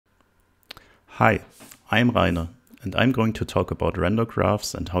Hi, I'm Rainer, and I'm going to talk about render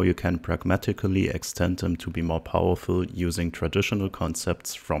graphs and how you can pragmatically extend them to be more powerful using traditional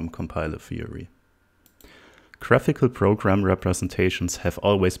concepts from compiler theory. Graphical program representations have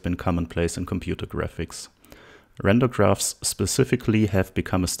always been commonplace in computer graphics. Render graphs specifically have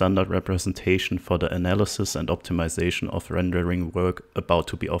become a standard representation for the analysis and optimization of rendering work about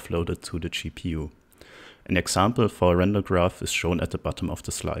to be offloaded to the GPU. An example for a render graph is shown at the bottom of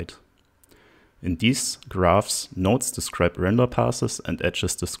the slide. In these graphs, nodes describe render passes and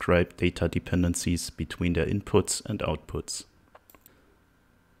edges describe data dependencies between their inputs and outputs.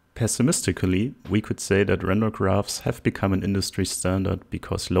 Pessimistically, we could say that render graphs have become an industry standard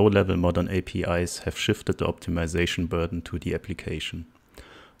because low-level modern APIs have shifted the optimization burden to the application.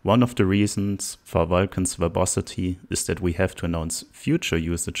 One of the reasons for Vulkan's verbosity is that we have to announce future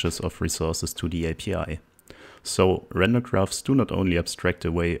usages of resources to the API. So, render graphs do not only abstract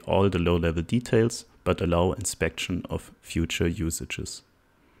away all the low-level details, but allow inspection of future usages.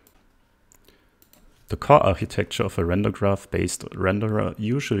 The core architecture of a render graph-based renderer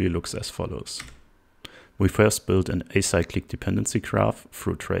usually looks as follows. We first build an acyclic dependency graph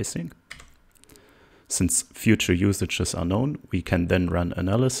through tracing. Since future usages are known, we can then run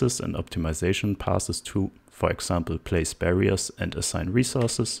analysis and optimization passes to, for example, place barriers and assign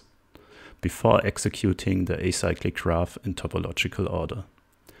resources, before executing the acyclic graph in topological order.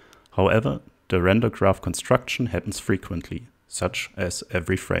 However, the render graph construction happens frequently, such as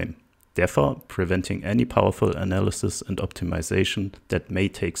every frame, therefore preventing any powerful analysis and optimization that may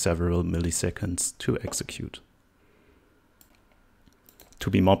take several milliseconds to execute. To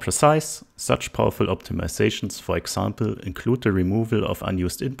be more precise, such powerful optimizations, for example, include the removal of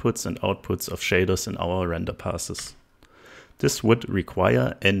unused inputs and outputs of shaders in our render passes. This would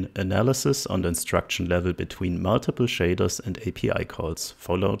require an analysis on the instruction level between multiple shaders and API calls,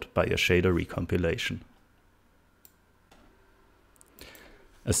 followed by a shader recompilation.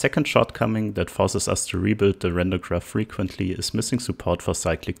 A second shortcoming that forces us to rebuild the render graph frequently is missing support for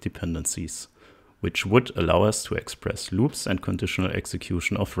cyclic dependencies, which would allow us to express loops and conditional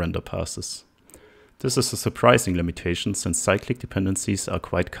execution of render passes. This is a surprising limitation since cyclic dependencies are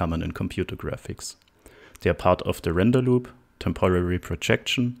quite common in computer graphics. They are part of the render loop, temporary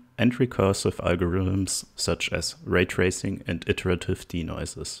projection, and recursive algorithms such as ray tracing and iterative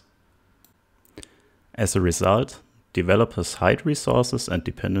denoisers. As a result, developers hide resources and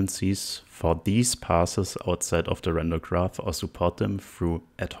dependencies for these passes outside of the render graph or support them through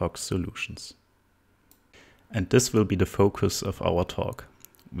ad hoc solutions. And this will be the focus of our talk.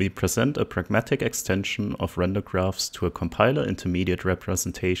 We present a pragmatic extension of render graphs to a compiler intermediate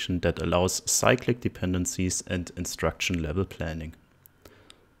representation that allows cyclic dependencies and instruction level planning.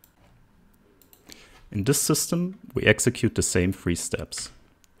 In this system, we execute the same three steps.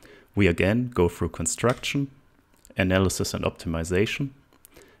 We again go through construction, analysis and optimization,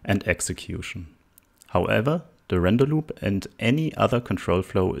 and execution. However, the render loop and any other control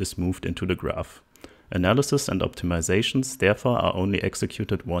flow is moved into the graph. Analysis and optimizations therefore are only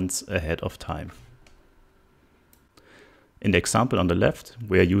executed once ahead of time. In the example on the left,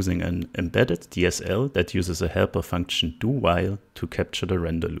 we are using an embedded DSL that uses a helper function do-while to capture the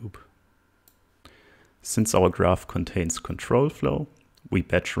render loop. Since our graph contains control flow, we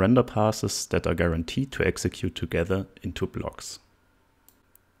batch render passes that are guaranteed to execute together into blocks.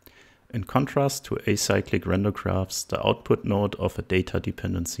 In contrast to acyclic render graphs, the output node of a data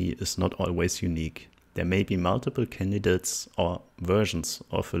dependency is not always unique. There may be multiple candidates or versions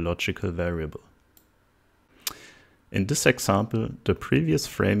of a logical variable. In this example, the previous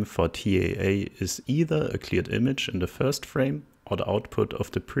frame for TAA is either a cleared image in the first frame or the output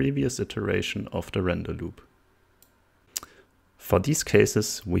of the previous iteration of the render loop. For these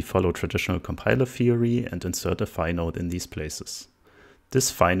cases, we follow traditional compiler theory and insert a phi node in these places.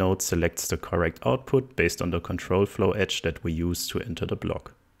 This phi node selects the correct output based on the control flow edge that we use to enter the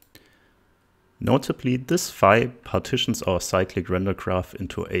block. Notably, this phi partitions our cyclic render graph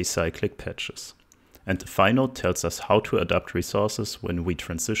into acyclic patches. And the phi node tells us how to adapt resources when we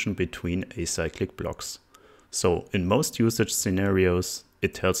transition between acyclic blocks. So in most usage scenarios,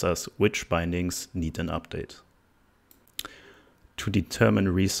 it tells us which bindings need an update. To determine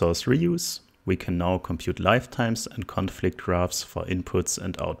resource reuse, we can now compute lifetimes and conflict graphs for inputs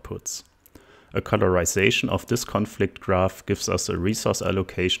and outputs. A colorization of this conflict graph gives us a resource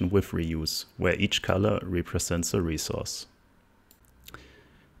allocation with reuse, where each color represents a resource.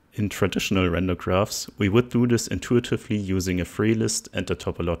 In traditional render graphs, we would do this intuitively using a free list and a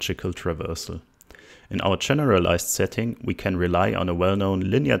topological traversal. In our generalized setting, we can rely on a well-known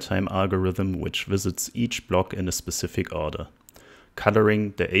linear time algorithm which visits each block in a specific order.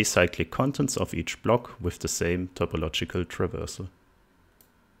 coloring the acyclic contents of each block with the same topological traversal.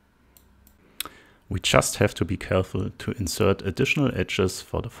 We just have to be careful to insert additional edges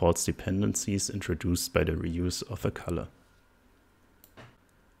for the false dependencies introduced by the reuse of a color.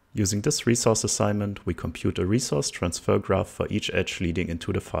 Using this resource assignment, we compute a resource transfer graph for each edge leading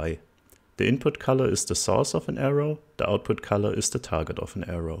into the phi. The input color is the source of an arrow, the output color is the target of an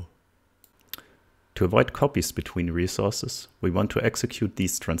arrow. To avoid copies between resources, we want to execute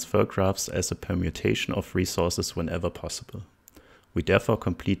these transfer graphs as a permutation of resources whenever possible. We therefore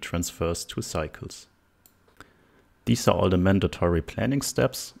complete transfers 2 cycles. These are all the mandatory planning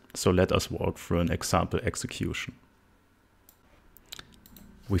steps, so let us walk through an example execution.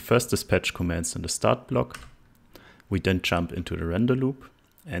 We first dispatch commands in the start block, we then jump into the render loop,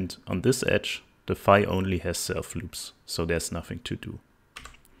 and on this edge the phi only has self loops, so there's nothing to do.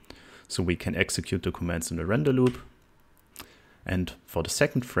 So we can execute the commands in the render loop, and for the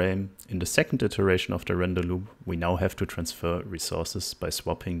second frame, in the second iteration of the render loop, we now have to transfer resources by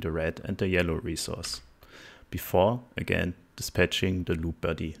swapping the red and the yellow resource, before again dispatching the loop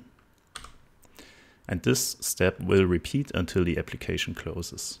body. And this step will repeat until the application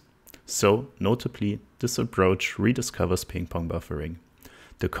closes. So, notably, this approach rediscovers ping-pong buffering,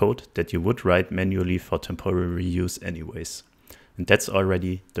 the code that you would write manually for temporary reuse anyways. And that's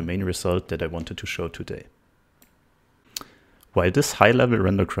already the main result that I wanted to show today. While this high-level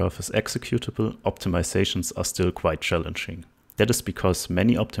render graph is executable, optimizations are still quite challenging. That is because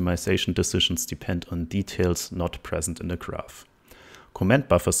many optimization decisions depend on details not present in the graph. Command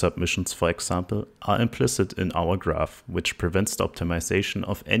buffer submissions, for example, are implicit in our graph, which prevents the optimization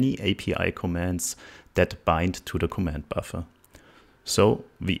of any API commands that bind to the command buffer. So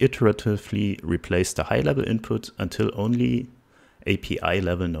we iteratively replace the high-level input until only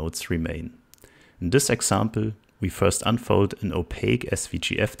API-level nodes remain. In this example, we first unfold an opaque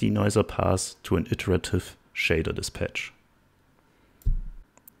SVGF denoiser path to an iterative shader dispatch,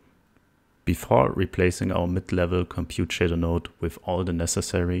 before replacing our mid-level compute shader node with all the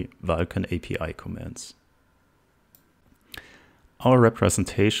necessary Vulkan API commands. Our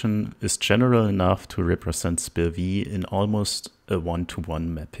representation is general enough to represent SPIR-V in almost a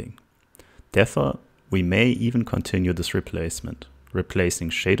one-to-one mapping. Therefore, we may even continue this replacement, replacing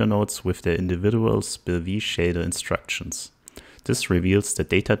shader nodes with their individual SPIR-V shader instructions. This reveals the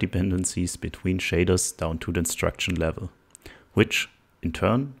data dependencies between shaders down to the instruction level, which in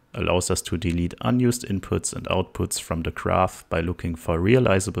turn allows us to delete unused inputs and outputs from the graph by looking for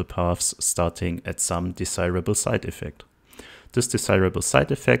realizable paths starting at some desirable side effect. This desirable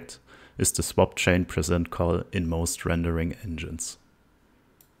side effect is the swap chain present call in most rendering engines.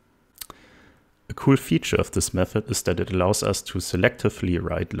 A cool feature of this method is that it allows us to selectively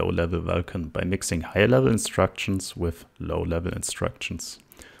write low-level Vulkan by mixing high-level instructions with low-level instructions.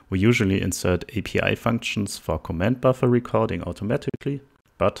 We usually insert API functions for command buffer recording automatically,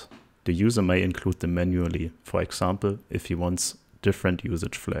 but the user may include them manually, for example, if he wants different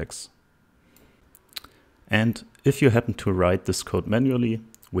usage flags. And if you happen to write this code manually,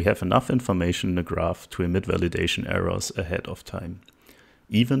 we have enough information in the graph to emit validation errors ahead of time,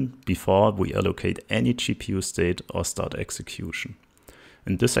 even before we allocate any GPU state or start execution.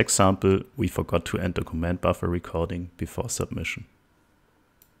 In this example, we forgot to enter command buffer recording before submission.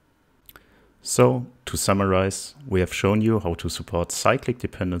 So, to summarize, we have shown you how to support cyclic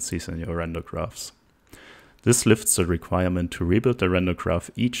dependencies in your render graphs. This lifts the requirement to rebuild the render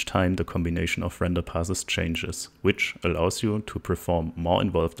graph each time the combination of render passes changes, which allows you to perform more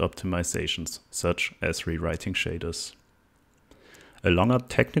involved optimizations, such as rewriting shaders. A longer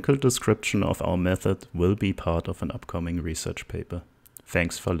technical description of our method will be part of an upcoming research paper.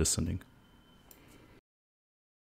 Thanks for listening.